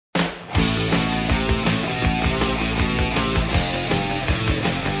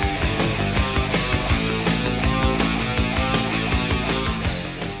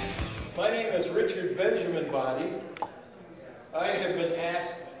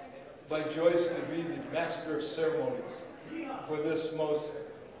by Joyce to be the master of ceremonies for this most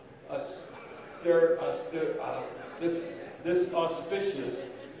this auspicious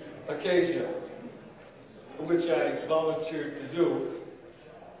occasion, which I volunteered to do.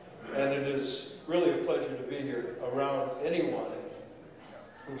 And it is really a pleasure to be here around anyone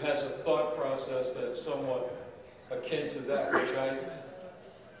who has a thought process that's somewhat akin to that which I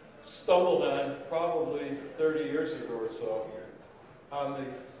stumbled on probably 30 years ago or so. On the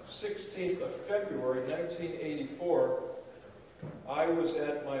 16th of February, 1984, I was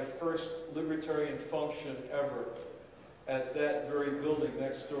at my first libertarian function ever at that very building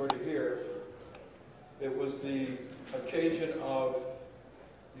next door to here. It was the occasion of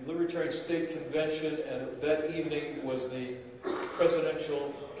the Libertarian State Convention, and that evening was the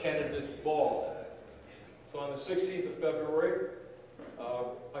presidential candidate ball. So on the 16th of February,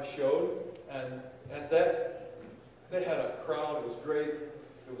 I showed, and at that, they had a crowd. It was great.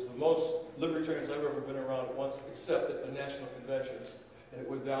 It was the most libertarians I've ever been around at once, except at the national conventions, and it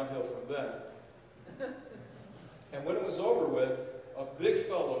went downhill from then. And when it was over with, a big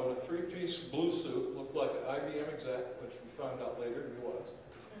fellow in a three-piece blue suit, looked like an IBM exec, which we found out later he was.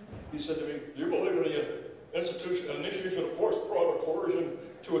 He said to me, "Do you believe in the initiation of force, fraud, or coercion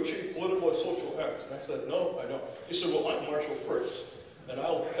to achieve political and social ends?" And I said, "No, I don't." He said, "Well, I'm Marshall Fritz, and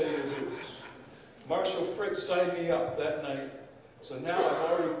I'll pay your dues." Marshall Fritz signed me up that night. So now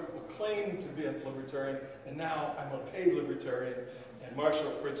I've already claimed to be a libertarian, and now I'm a paid libertarian, and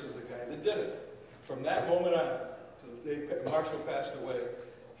Marshall Fritz is the guy that did it. From that moment on, to the day Marshall passed away,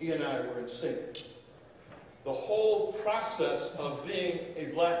 he and I were in sync. The whole process of being a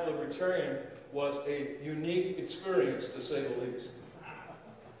black libertarian was a unique experience, to say the least.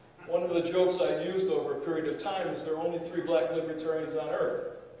 One of the jokes I used over a period of time is there are only 3 black libertarians on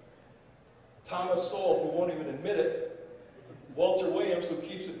earth. Thomas Sowell, who won't even admit it, Walter Williams, who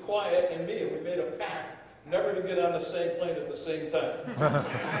keeps it quiet, and me. And we made a pact never to get on the same plane at the same time.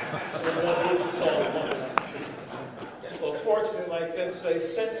 So we won't lose this all at once. Well, fortunately, I can say,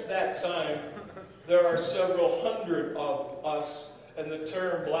 since that time, there are several hundred of us, and the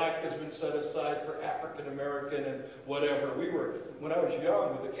term black has been set aside for African American and whatever. We were, when I was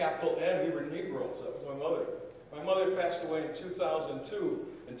young, with a capital N, we were Negroes. That was my mother. My mother passed away in 2002.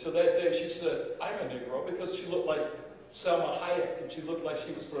 Until that day, she said, "I'm a Negro," because she looked like Selma Hayek, and she looked like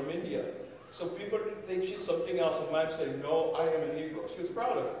she was from India. So people didn't think she's something else, and I'd say, "No, I am a Negro." She was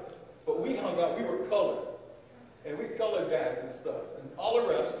proud of it. But we hung out, we were colored. And we colored guys and stuff, and all the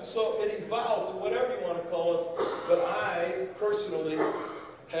rest. And so it evolved to whatever you want to call us. But I, personally,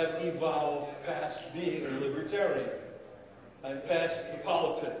 have evolved past being a libertarian. I'm past the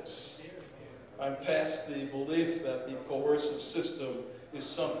politics. I'm past the belief that the coercive system is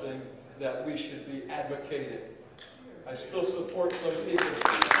something that we should be advocating. I still support some people.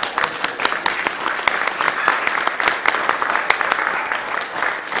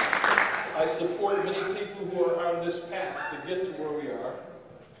 I support many people who are on this path to get to where we are.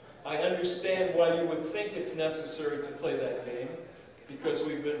 I understand why you would think it's necessary to play that game, because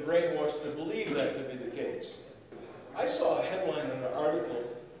we've been brainwashed to believe that to be the case. I saw a headline in an article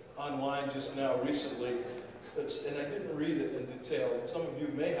online just now recently, and I didn't read it in detail, and some of you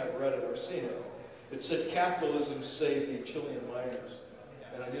may have read it or seen it. It said, "Capitalism saved the Chilean miners."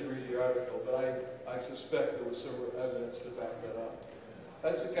 And I did read the article, but I suspect there was some evidence to back that up.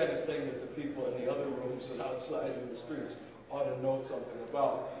 That's the kind of thing that the people in the other rooms and outside in the streets ought to know something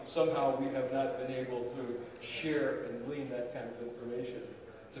about. Somehow we have not been able to share and glean that kind of information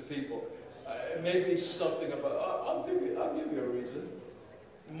to people. Maybe something about, I'll give you a reason.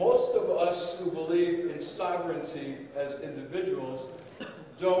 Most of us who believe in sovereignty as individuals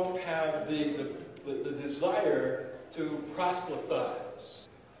don't have the desire to proselytize.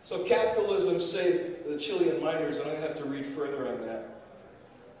 So capitalism saved the Chilean miners, and I'm going to have to read further on that.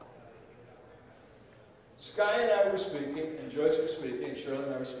 Sky and I were speaking, and Joyce was speaking, and Shirley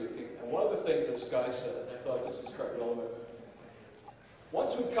and I were speaking, and one of the things that Sky said, and I thought this was quite relevant,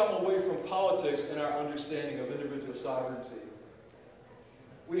 once we come away from politics in our understanding of individual sovereignty,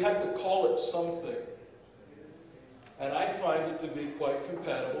 we have to call it something. And I find it to be quite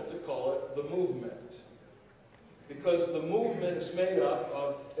compatible to call it the movement. Because the movement is made up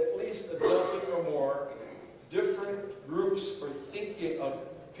of at least a dozen or more different groups or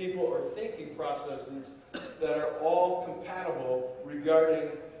people or thinking processes that are all compatible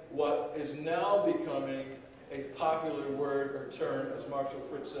regarding what is now becoming a popular word or term, as Marshall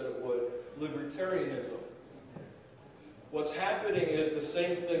Fritz said it would, libertarianism. What's happening is the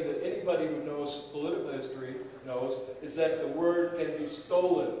same thing that anybody who knows political history knows, is that the word can be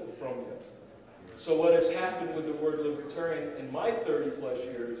stolen from you. So what has happened with the word libertarian in my 30-plus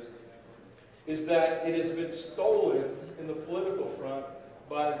years is that it has been stolen in the political front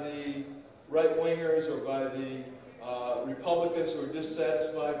by the right-wingers or by the Republicans who are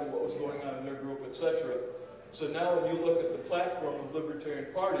dissatisfied with what was going on in their group, etc. So now when you look at the platform of the Libertarian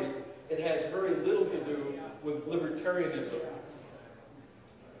Party, it has very little to do with libertarianism.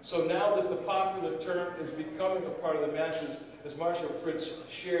 So now that the popular term is becoming a part of the masses, as Marshall Fritz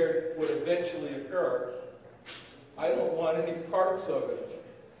shared would eventually occur, I don't want any parts of it.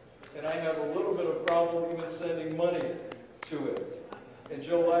 And I have a little bit of problem even sending money to it. And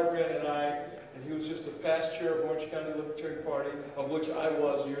Joe Librand and I, and he was just the past chair of Orange County Libertarian Party, of which I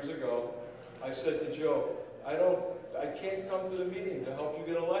was years ago, I said to Joe, I can't come to the meeting to help you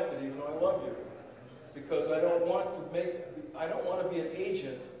get elected, even though I love you. Because I don't want to be an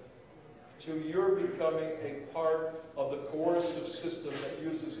agent to your becoming a part of the coercive system that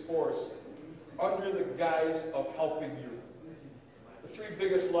uses force under the guise of helping you. The three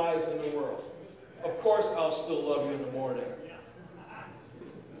biggest lies in the world. Of course, I'll still love you in the morning.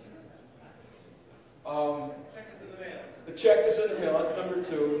 The check is in the mail. That's number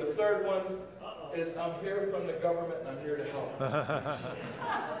 2. And the third one is I'm here from the government and I'm here to help.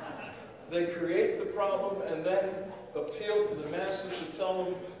 They create the problem and then appeal to the masses to tell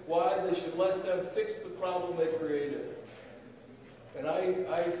them why they should let them fix the problem they created. And I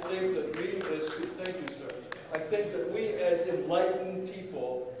think that thank you, sir. I think that we as enlightened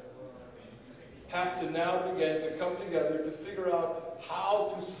people have to now begin to come together to figure out how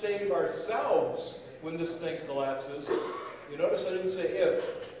to save ourselves when this thing collapses. You notice I didn't say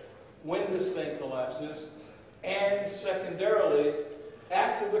if, when this thing collapses, and secondarily,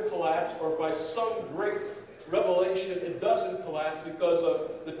 after the collapse, or by some great revelation it doesn't collapse because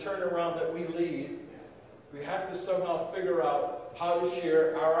of the turnaround that we lead, we have to somehow figure out how to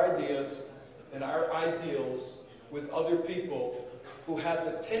share our ideas and our ideals with other people who have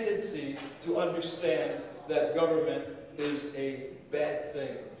the tendency to understand that government is a bad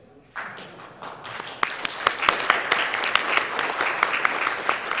thing.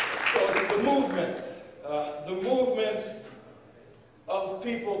 So it's the movement of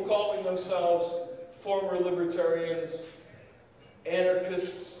people calling themselves former libertarians,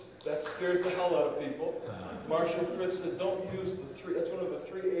 anarchists. That scares the hell out of people. Marshall Fritz said, don't use the three, that's one of the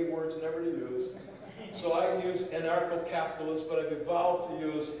 3 A words never to use. So I use anarcho-capitalist, but I've evolved to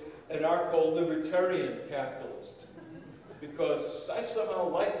use anarcho-libertarian capitalist. Because I somehow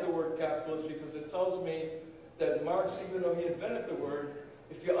like the word capitalist because it tells me that Marx, even though he invented the word,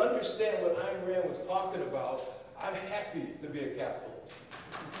 if you understand what Ayn Rand was talking about, I'm happy to be a capitalist.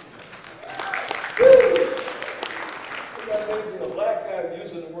 Isn't that amazing? A black guy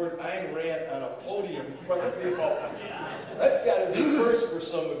using the word Ayn Rand on a podium in front of people. That's got to be first for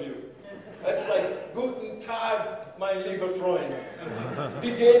some of you. That's like, Guten Tag, mein lieber Freund.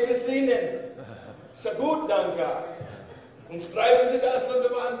 Wie geht es Ihnen? Sehr gut, danke. Und schreiben Sie das on the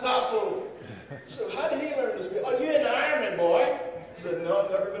Wandtafel. So how did he learn this? Oh, you're in the army, boy. I said, no,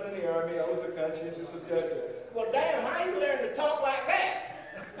 I've never been in the army. I was a conscientious objector. Well, damn, how you learn to talk like that?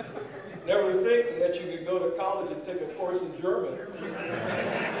 Never thinking that you could go to college and take a course in German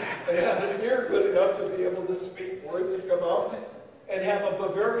and have an ear good enough to be able to speak words that come out and have a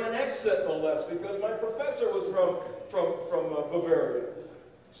Bavarian accent, no less, because my professor was from Bavaria.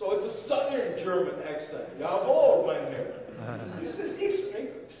 So it's a southern German accent. Jawohl, mein Herr. He says, ich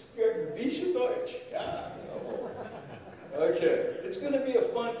spreche bisschen Deutsch. Yeah. Okay. It's going to be a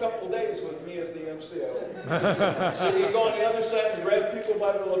fun couple of days with me as the MC. So you go on the other side and grab people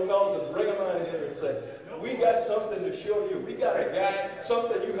by the lapels and bring them on here and say, we got something to show you. We got a guy,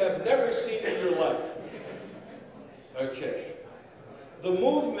 something you have never seen in your life. Okay. The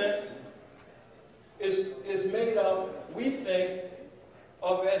movement is made up, we think,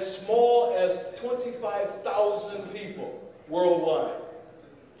 of as small as 25,000 people worldwide.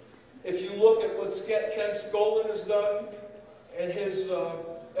 If you look at what Ken Skolin has done and his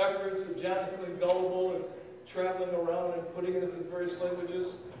efforts at Jonathan Gullible and traveling around and putting it into various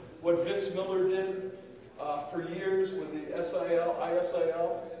languages, what Vince Miller did for years with the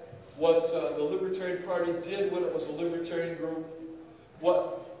ISIL, what the Libertarian Party did when it was a libertarian group,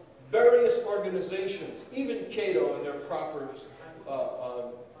 what various organizations, even Cato in their proper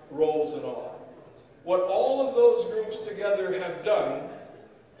roles and all, what all of those groups together have done,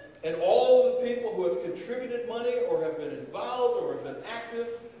 and all of the people who have contributed money or have been involved or have been active,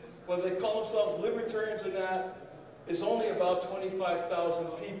 whether they call themselves libertarians or not, is only about 25,000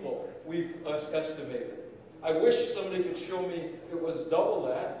 people we've estimated. I wish somebody could show me it was double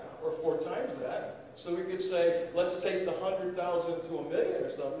that or 4 times that, so we could say, let's take the 100,000 to 1 million or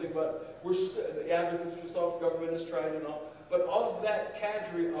something, but the Advocates for Self-Government is trying and all. But of that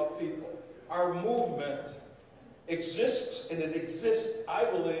cadre of people, our movement exists, and it exists, I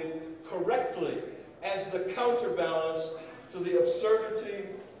believe, correctly as the counterbalance to the absurdity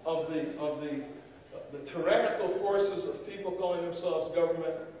of the tyrannical forces of people calling themselves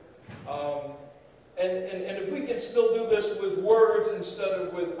government. And if we can still do this with words instead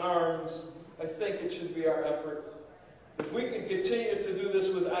of with arms, I think it should be our effort. If we can continue to do this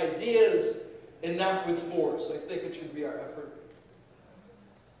with ideas and not with force, I think it should be our effort.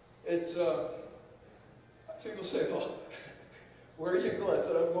 People say, well, where are you going? I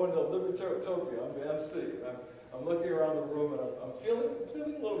said, I'm going to Libertopia. I'm the MC. I'm looking around the room, and I'm feeling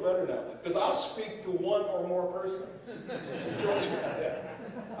a little better now. Because I'll speak to one or more persons. Trust me on that.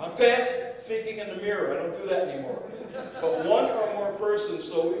 I'm past speaking in the mirror. I don't do that anymore. But one or more persons,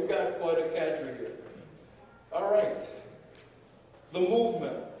 so we've got quite a cadre here. All right. The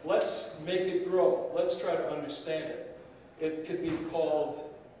movement. Let's make it grow. Let's try to understand it. It could be called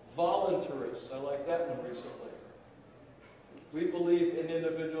voluntarists. I like that one recently. We believe in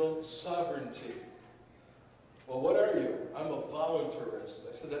individual sovereignty. Well, what are you? I'm a voluntarist.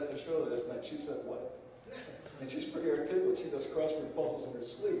 I said that to Shirley last night. She said, what? And she's pretty articulate. She does crossword puzzles in her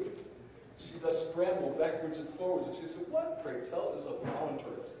sleep. She does Scrabble backwards and forwards. And she said, what, pray tell, is a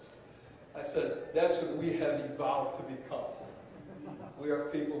voluntarist? I said, that's what we have evolved to become. We are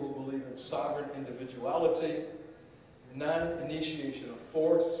people who believe in sovereign individuality, non-initiation of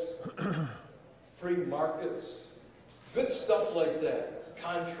force, free markets, good stuff like that,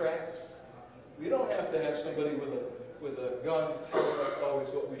 contracts. We don't have to have somebody with a gun telling us always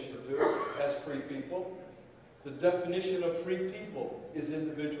what we should do as free people. The definition of free people is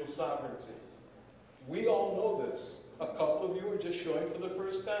individual sovereignty. We all know this. A couple of you are just showing for the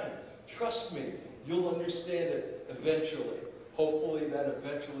first time. Trust me, you'll understand it eventually. Hopefully that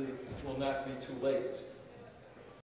eventually will not be too late.